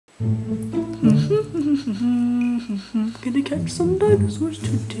Gonna catch some dinosaurs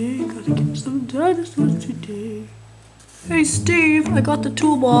today. Gotta catch some dinosaurs today. Hey Steve, I got the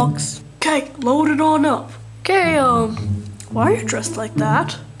toolbox. Okay, load it on up. Okay, why are you dressed like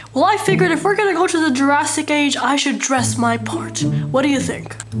that? Well, I figured if we're gonna go to the Jurassic age, I should dress my part. What do you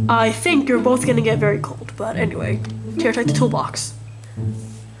think? I think you're both gonna get very cold, but anyway. Here, take the toolbox.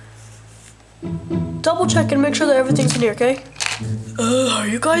 Double check and make sure that everything's in here, okay? Are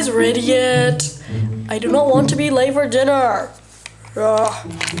you guys ready yet? I do not want to be late for dinner. I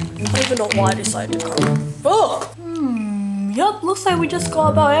don't even know why I decided to come. Yup, looks like we just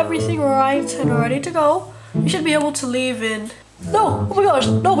got about everything right and we're ready to go. We should be able to leave in... No! Oh my gosh!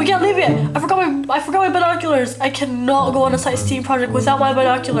 No, we can't leave yet! I forgot my binoculars! I cannot go on a sightseeing project without my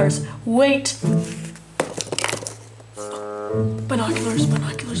binoculars. Wait! Binoculars,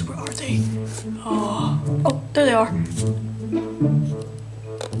 where are they? Oh, there they are.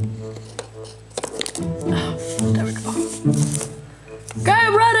 There we go. Okay,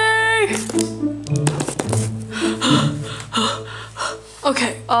 I'm ready!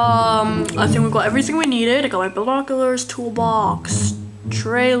 Okay, I think we got everything we needed. I got my binoculars, toolbox,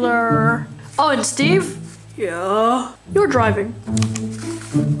 trailer. Oh, and Steve? Yeah? You're driving.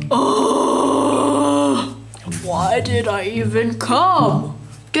 Oh, why did I even come?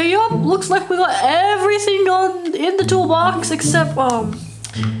 Okay, yup, looks like we got everything in the toolbox except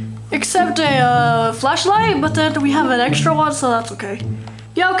a flashlight, but then we have an extra one, so that's okay.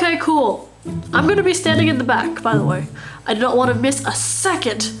 Yeah, okay, cool. I'm gonna be standing in the back, by the way. I do not want to miss a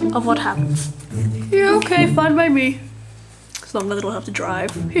second of what happens. Yeah, okay, fine by me. As long as I don't have to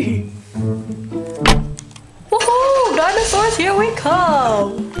drive. Woohoo! Dinosaurs, here we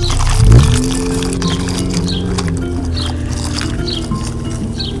come!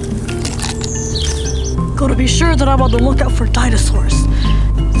 Gotta be sure that I'm on the lookout for dinosaurs.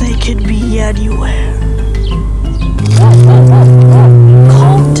 They can be anywhere.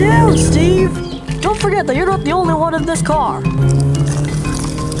 Calm down, Steve! Don't forget that you're not the only one in this car.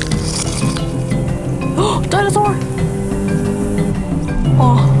 Oh, dinosaur!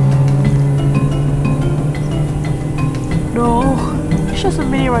 Oh. No, it's just a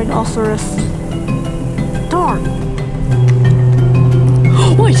mini rhinoceros. Darn.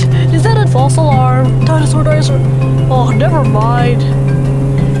 Wait, is that a false alarm? Dinosaur. Oh, never mind.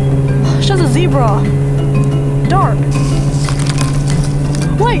 It's just a zebra. Darn.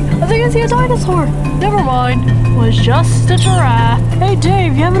 Wait, I think I see a dinosaur. Never mind. It was just a giraffe. Hey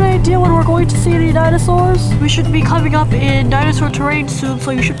Dave, you have an idea when we're going to see any dinosaurs? We should be coming up in dinosaur terrain soon,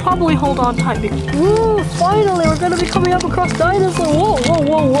 so you should probably hold on tight. Woo, finally, we're gonna be coming up across dinosaurs. Whoa.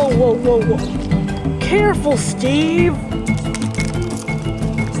 Careful, Steve.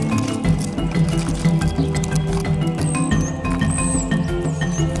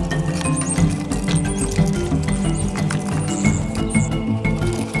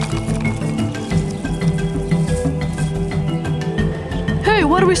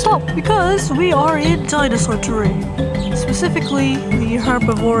 Why do we stop? Because we are in dinosaur terrain. Specifically, the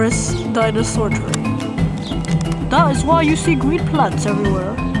herbivorous dinosaur terrain. That is why you see green plants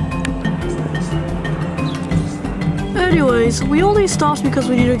everywhere. Anyways, we only stopped because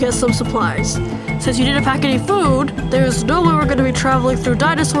we need to get some supplies. Since you didn't pack any food, there's no way we're going to be traveling through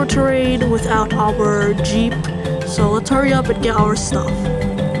dinosaur terrain without our Jeep. So let's hurry up and get our stuff.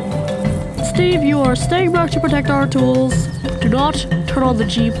 Steve, you are staying back to protect our tools. Do not turn on the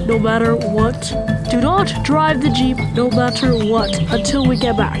Jeep no matter what. Do not drive the Jeep no matter what until we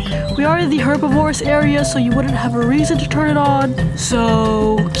get back. We are in the herbivorous area, so you wouldn't have a reason to turn it on.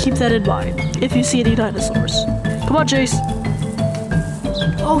 So keep that in mind if you see any dinosaurs. Come on, Chase.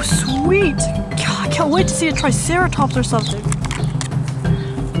 Oh, sweet. God, I can't wait to see a Triceratops or something.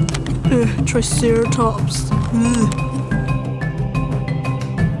 Triceratops.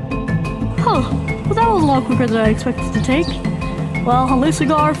 Huh. Well, that was a lot quicker than I expected to take. Well, at least we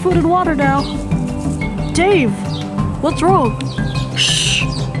got our food and water now. Dave, what's wrong? Shh.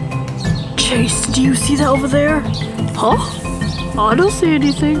 Chase, do you see that over there? Huh? I don't see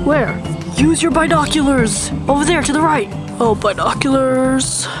anything. Where? Use your binoculars. Over there to the right. Oh,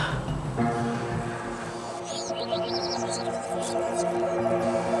 binoculars.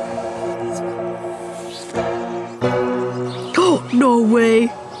 Oh, no way.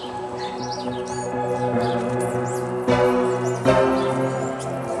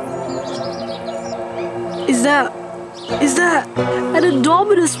 Is that an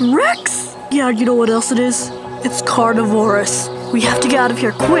Indominus Rex? Yeah, you know what else it is? It's carnivorous. We have to get out of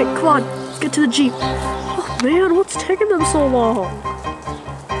here quick. Come on, let's get to the Jeep. Oh man, what's taking them so long?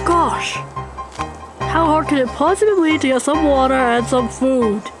 Gosh. How hard could it possibly be to get some water and some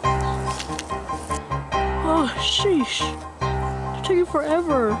food? Oh, sheesh. They're taking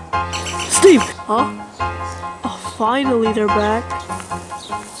forever. Steve! Huh? Oh, finally they're back.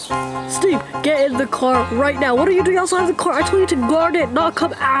 Steve, get in the car right now. What are you doing outside of the car? I told you to guard it, not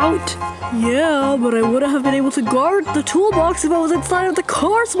come out. Yeah, but I wouldn't have been able to guard the toolbox if I was inside of the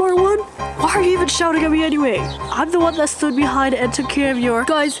car, smart one. Why are you even shouting at me anyway? I'm the one that stood behind and took care of your...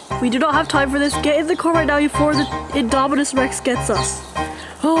 Guys, we do not have time for this. Get in the car right now before the Indominus Rex gets us.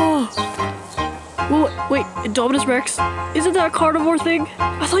 Oh. Well, wait, Indominus Rex? Isn't that a carnivore thing?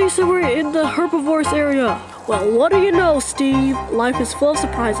 I thought you said we're in the herbivorous area. Well, what do you know, Steve? Life is full of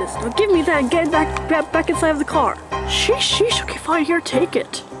surprises. Now give me that and get back inside of the car. Sheesh. Okay, fine, here, take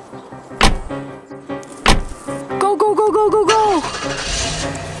it. Go, go, go, go, go, go!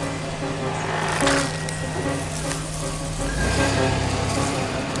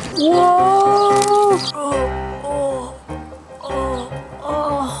 Whoa!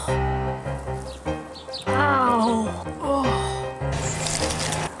 Ow.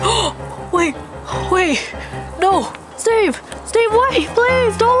 Wait. No! Steve, wait!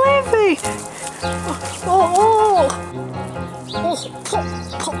 Please, don't leave me!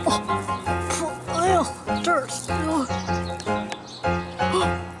 Dirt. What's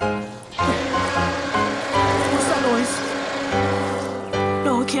that noise?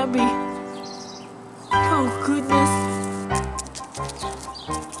 No, it can't be. Oh, goodness.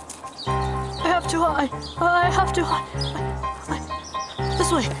 I have to hide.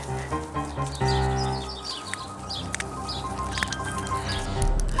 This way.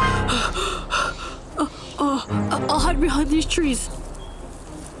 I'll hide behind these trees.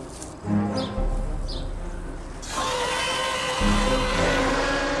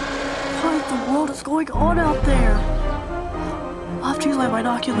 What in the world is going on out there? I'll have to use my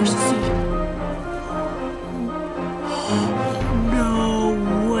binoculars to see.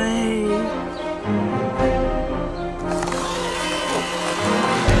 No way.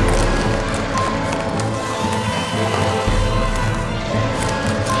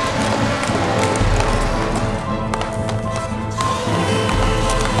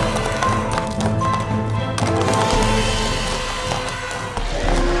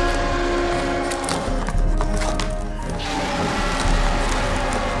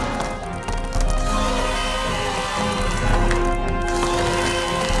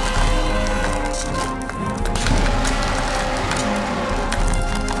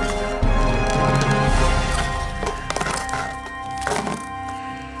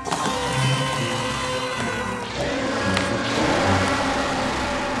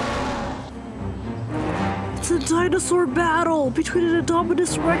 It's a dinosaur battle between an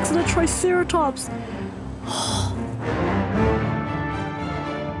Indominus Rex and a Triceratops.